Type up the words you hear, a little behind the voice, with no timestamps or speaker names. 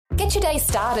Get your day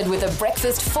started with a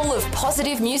breakfast full of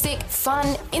positive music,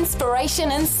 fun, inspiration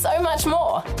and so much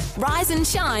more. Rise and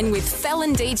shine with Fel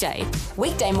and DJ.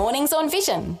 Weekday mornings on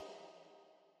Vision.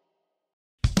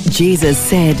 Jesus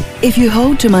said, "If you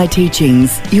hold to my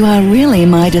teachings, you are really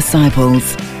my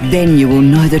disciples. Then you will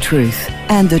know the truth,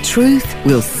 and the truth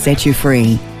will set you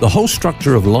free." The whole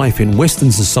structure of life in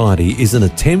Western society is an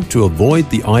attempt to avoid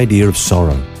the idea of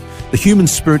sorrow. The human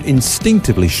spirit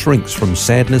instinctively shrinks from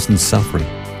sadness and suffering.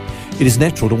 It is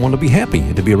natural to want to be happy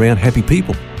and to be around happy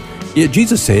people. Yet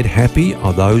Jesus said, "Happy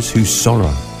are those who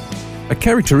sorrow." A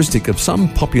characteristic of some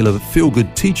popular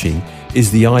feel-good teaching is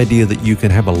the idea that you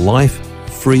can have a life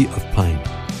free of pain.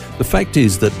 The fact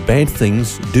is that bad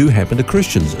things do happen to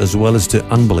Christians as well as to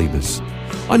unbelievers.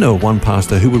 I know of one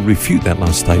pastor who would refute that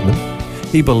last statement.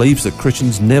 He believes that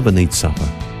Christians never need suffer.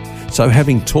 So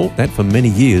having taught that for many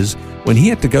years, when he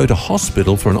had to go to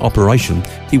hospital for an operation,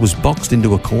 he was boxed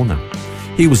into a corner.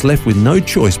 He was left with no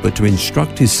choice but to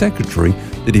instruct his secretary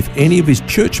that if any of his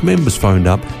church members phoned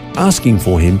up asking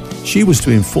for him, she was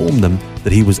to inform them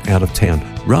that he was out of town,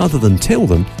 rather than tell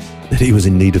them that he was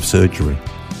in need of surgery.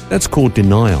 That's called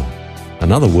denial.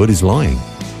 Another word is lying.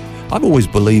 I've always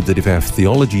believed that if our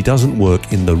theology doesn't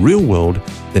work in the real world,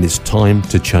 then it's time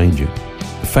to change it.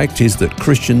 The fact is that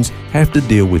Christians have to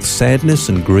deal with sadness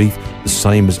and grief the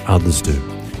same as others do.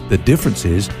 The difference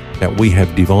is that we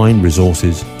have divine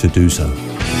resources to do so.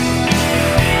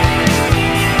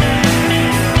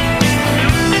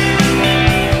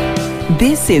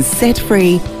 This is Set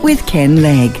Free with Ken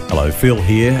Legg. Hello, Phil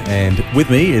here, and with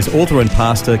me is author and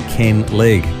pastor Ken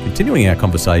Legg, continuing our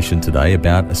conversation today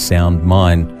about a sound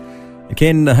mind. And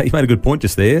Ken, you made a good point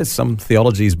just there. Some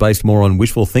theology is based more on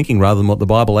wishful thinking rather than what the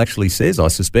Bible actually says, I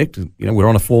suspect. We're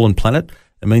on a fallen planet.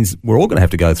 It means we're all going to have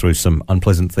to go through some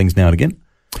unpleasant things now and again.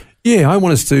 Yeah, I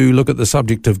want us to look at the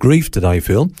subject of grief today,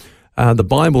 Phil. The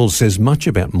Bible says much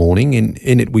about mourning.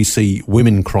 In it we see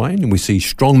women crying, and we see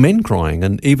strong men crying,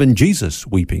 and even Jesus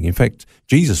weeping. In fact,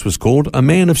 Jesus was called a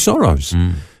man of sorrows.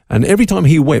 And every time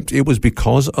he wept, it was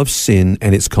because of sin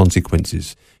and its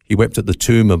consequences. He wept at the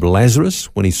tomb of Lazarus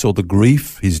when he saw the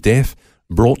grief his death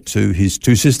brought to his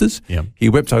two sisters. Yeah. He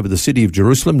wept over the city of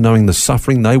Jerusalem, knowing the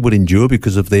suffering they would endure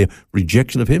because of their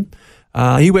rejection of him.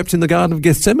 He wept in the Garden of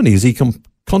Gethsemane as he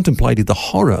contemplated the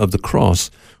horror of the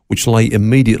cross which lay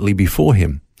immediately before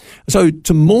him. So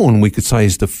to mourn, we could say,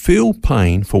 is to feel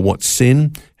pain for what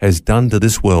sin has done to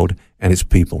this world and its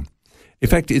people. In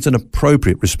fact, it's an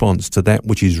appropriate response to that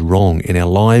which is wrong in our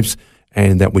lives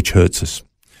and that which hurts us.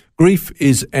 Grief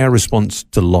is our response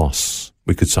to loss,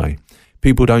 we could say.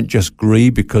 People don't just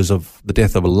grieve because of the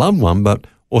death of a loved one, but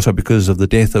also because of the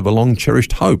death of a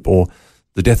long-cherished hope, or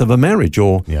the death of a marriage,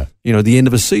 or the end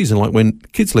of a season, like when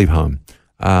kids leave home.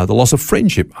 The loss of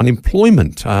friendship,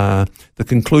 unemployment, the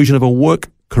conclusion of a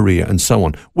work career, and so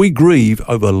on. We grieve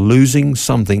over losing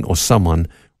something or someone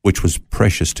which was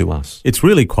precious to us. It's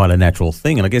really quite a natural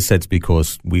thing, and I guess that's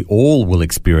because we all will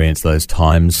experience those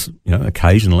times,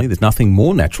 occasionally. There's nothing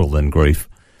more natural than grief,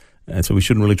 and so we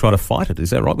shouldn't really try to fight it. Is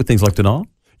that right, with things like denial?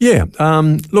 Yeah.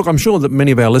 Look, I'm sure that many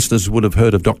of our listeners would have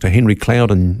heard of Dr. Henry Cloud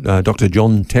and Dr.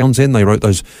 John Townsend. They wrote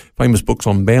those famous books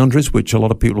on boundaries, which a lot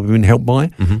of people have been helped by.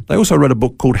 Mm-hmm. They also wrote a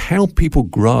book called How People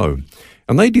Grow,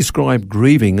 and they describe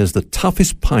grieving as the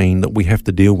toughest pain that we have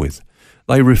to deal with.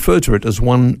 They refer to it as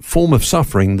one form of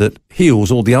suffering that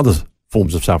heals all the other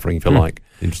forms of suffering, if you like.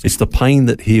 It's the pain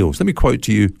that heals. Let me quote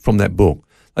to you from that book.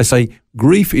 They say,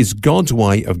 "Grief is God's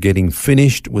way of getting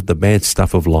finished with the bad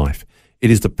stuff of life. It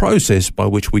is the process by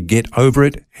which we get over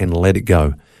it and let it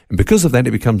go. And because of that,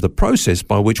 it becomes the process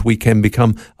by which we can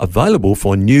become available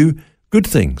for new, good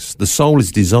things. The soul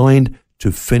is designed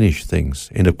to finish things."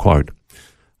 End of quote.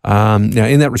 Now,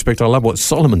 in that respect, I love what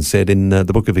Solomon said in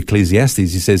the book of Ecclesiastes.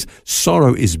 He says,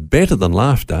 "Sorrow is better than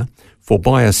laughter, for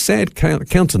by a sad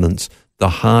countenance the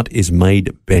heart is made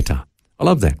better." I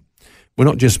love that. We're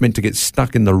not just meant to get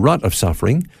stuck in the rut of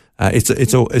suffering. It's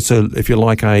a if you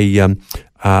like,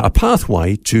 a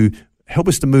pathway to help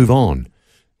us to move on.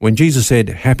 When Jesus said,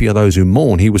 "Happy are those who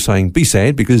mourn," he was saying, be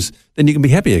sad, because then you can be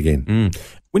happy again.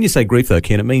 When you say grief, though,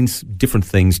 Ken, it means different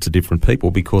things to different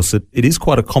people, because it is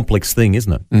quite a complex thing,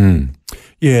 isn't it?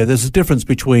 Yeah, there's a difference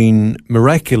between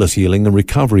miraculous healing and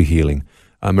recovery healing.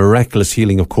 Miraculous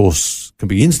healing, of course, can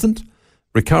be instant.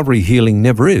 Recovery healing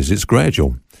never is. It's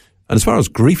gradual. And as far as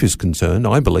grief is concerned,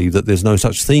 I believe that there's no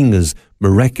such thing as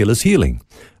miraculous healing.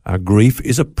 Grief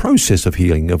is a process of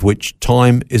healing, of which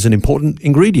time is an important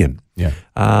ingredient. Yeah.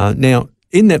 Now,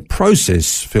 in that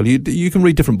process, Phil, you can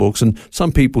read different books, and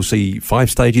some people see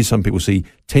 5 stages, some people see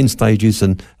 10 stages,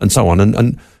 and so on.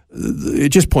 And it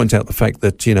just points out the fact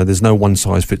that, there's no one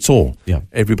size fits all. Yeah.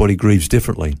 Everybody grieves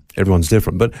differently. Everyone's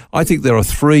different. But I think there are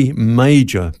three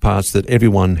major parts that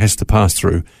everyone has to pass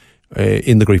through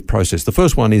in the grief process. The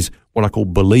first one is what I call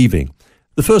believing.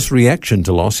 The first reaction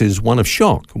to loss is one of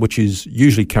shock, which is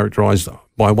usually characterized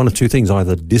by one of two things,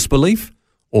 either disbelief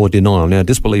or denial. Now,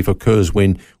 disbelief occurs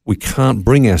when we can't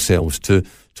bring ourselves to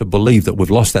believe that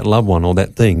we've lost that loved one or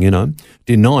that thing,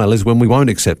 Denial is when we won't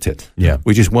accept it. Yeah.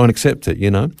 We just won't accept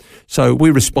it, So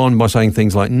we respond by saying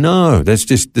things like, no, that's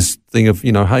just this thing of,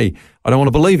 hey, I don't want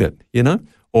to believe it,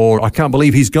 Or I can't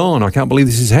believe he's gone. I can't believe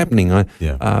this is happening.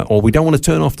 Or we don't want to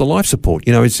turn off the life support.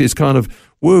 It's kind of,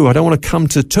 woo, I don't want to come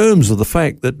to terms with the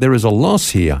fact that there is a loss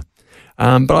here.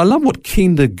 But I love what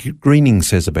Kinder Greening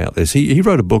says about this. He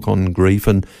wrote a book on grief,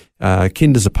 and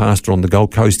Kinder's a pastor on the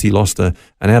Gold Coast. He lost an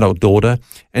adult daughter.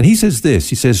 And he says this,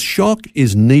 he says, shock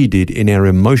is needed in our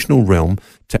emotional realm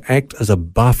to act as a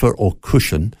buffer or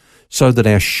cushion so that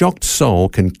our shocked soul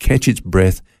can catch its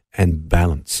breath and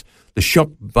balance. The shock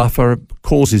buffer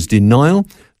causes denial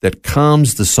that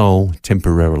calms the soul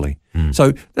temporarily.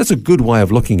 So that's a good way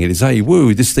of looking at it, is, hey,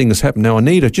 woo, this thing has happened. Now I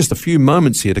need just a few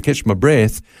moments here to catch my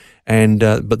breath. And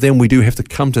but then we do have to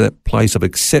come to that place of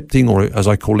accepting, or as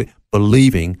I call it,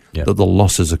 believing that the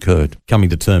loss has occurred. Coming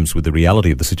to terms with the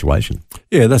reality of the situation.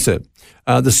 Yeah, that's it.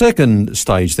 The second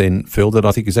stage then, Phil, that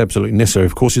I think is absolutely necessary,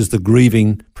 of course, is the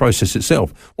grieving process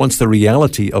itself. Once the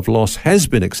reality of loss has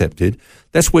been accepted,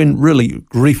 that's when really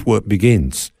grief work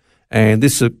begins. And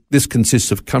this consists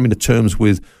of coming to terms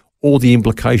with all the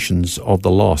implications of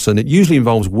the loss. And it usually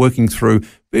involves working through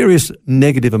various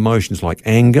negative emotions like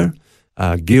anger,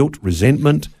 guilt,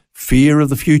 resentment, fear of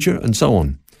the future, and so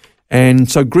on. And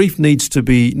so grief needs to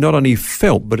be not only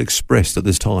felt but expressed at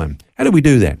this time. How do we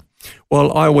do that?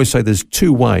 Well, I always say there's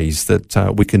two ways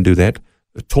that we can do that,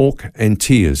 talk and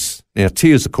tears. Now,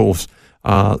 tears, of course,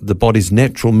 are the body's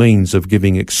natural means of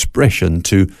giving expression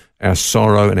to our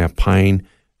sorrow and our pain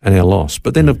and our loss.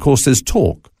 But then, of course, there's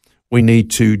talk. We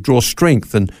need to draw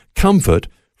strength and comfort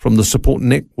from the support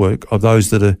network of those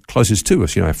that are closest to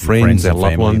us, our friends, our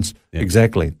loved ones. Yeah.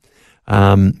 Exactly.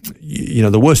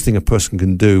 The worst thing a person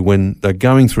can do when they're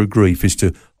going through grief is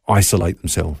to isolate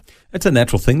themselves. It's a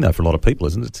natural thing, though, for a lot of people,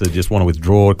 isn't it? To just want to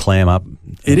withdraw, clam up.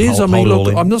 It is.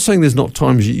 Look, I'm not saying there's not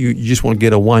times you just want to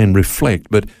get away and reflect,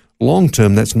 but long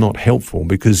term, that's not helpful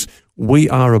because we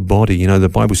are a body. The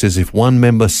Bible says if one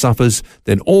member suffers,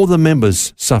 then all the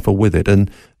members suffer with it. And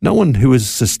no one who has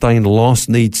sustained loss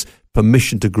needs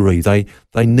permission to grieve.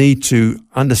 They need to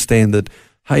understand that,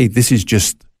 hey, this is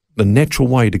just the natural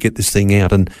way to get this thing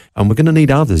out, and we're going to need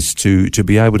others to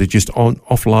be able to just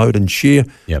offload and share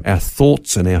our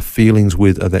thoughts and our feelings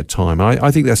with at that time.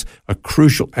 I think that's a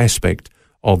crucial aspect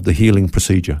of the healing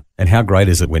procedure. And how great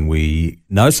is it when we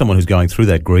know someone who's going through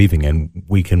that grieving and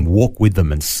we can walk with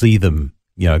them and see them,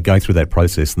 going through that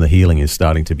process and the healing is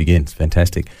starting to begin. It's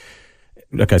fantastic.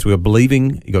 Okay, so we've got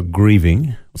believing, you've got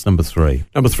grieving. What's number 3?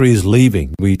 Number 3 is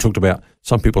leaving. We talked about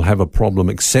some people have a problem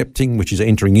accepting, which is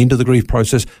entering into the grief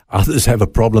process. Others have a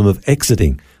problem of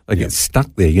exiting. They get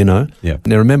stuck there,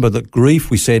 Now remember that grief,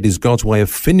 we said, is God's way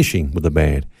of finishing with the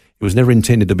bad. It was never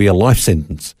intended to be a life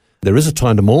sentence. There is a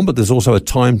time to mourn, but there's also a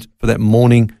time for that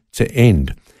mourning to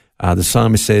end. The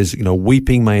psalmist says,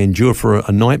 weeping may endure for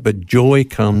a night, but joy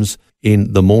comes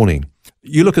in the morning.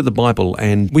 You look at the Bible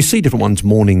and we see different ones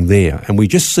mourning there, and we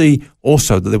just see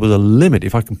also that there was a limit,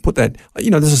 if I can put that,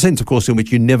 there's a sense, of course, in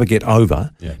which you never get over,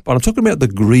 but I'm talking about the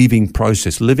grieving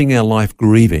process, living our life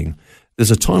grieving. There's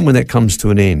a time when that comes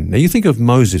to an end. Now, you think of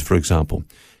Moses, for example.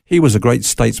 He was a great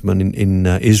statesman in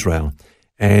Israel,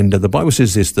 and the Bible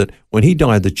says this, that when he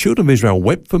died, the children of Israel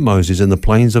wept for Moses in the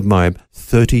plains of Moab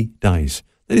 30 days.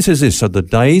 Then he says this, so the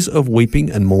days of weeping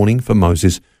and mourning for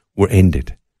Moses were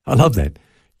ended. I love that.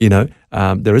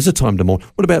 There is a time to mourn.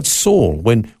 What about Saul?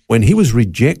 When he was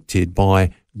rejected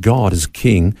by God as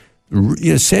king,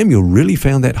 Samuel really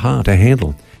found that hard to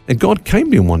handle. And God came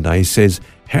to him one day. He says,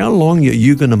 how long are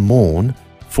you going to mourn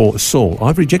for Saul?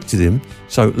 I've rejected him,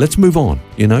 so let's move on.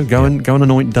 Go and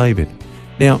anoint David.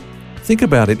 Now, think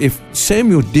about it. If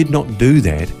Samuel did not do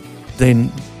that,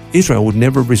 then Israel would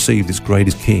never have received this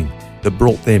greatest king that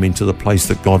brought them into the place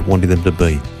that God wanted them to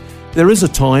be. There is a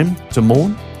time to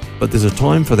mourn, but there's a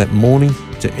time for that mourning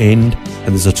to end, and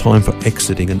there's a time for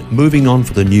exiting and moving on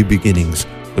for the new beginnings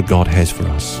that God has for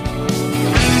us.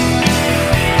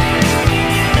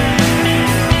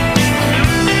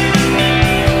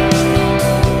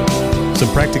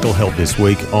 Some practical help this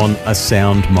week on A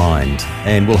Sound Mind,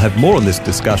 and we'll have more on this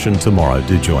discussion tomorrow.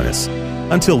 Do join us.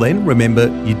 Until then, remember,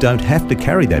 you don't have to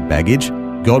carry that baggage.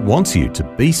 God wants you to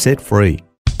be set free.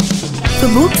 For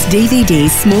books,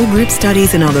 DVDs, small group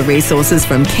studies and other resources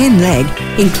from Ken Legg,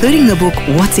 including the book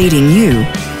What's Eating You,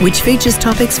 which features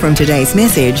topics from today's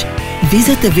message,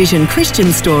 visit the Vision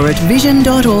Christian store at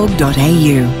vision.org.au.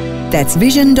 That's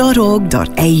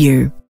vision.org.au.